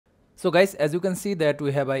So guys, as you can see that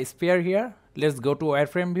we have a sphere here. Let's go to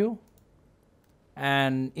wireframe view,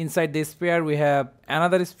 and inside this sphere we have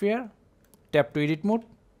another sphere. Tap to edit mode.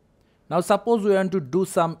 Now suppose we want to do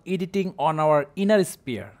some editing on our inner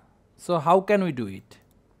sphere. So how can we do it?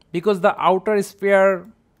 Because the outer sphere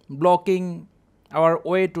blocking our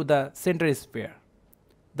way to the center sphere.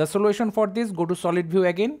 The solution for this, go to solid view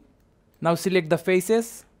again. Now select the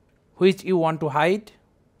faces which you want to hide.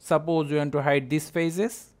 Suppose you want to hide these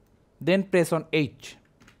faces. Then press on H.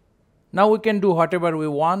 Now we can do whatever we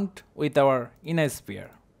want with our inner sphere.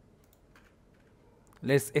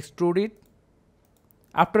 Let's extrude it.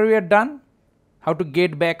 After we are done, how to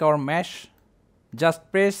get back our mesh?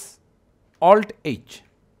 Just press Alt H.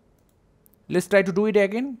 Let's try to do it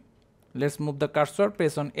again. Let's move the cursor,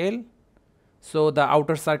 press on L. So the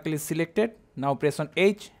outer circle is selected. Now press on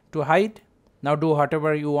H to hide. Now do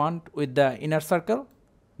whatever you want with the inner circle.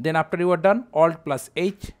 Then after you are done, Alt plus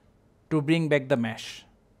H to bring back the mesh.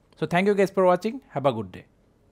 So thank you guys for watching. Have a good day.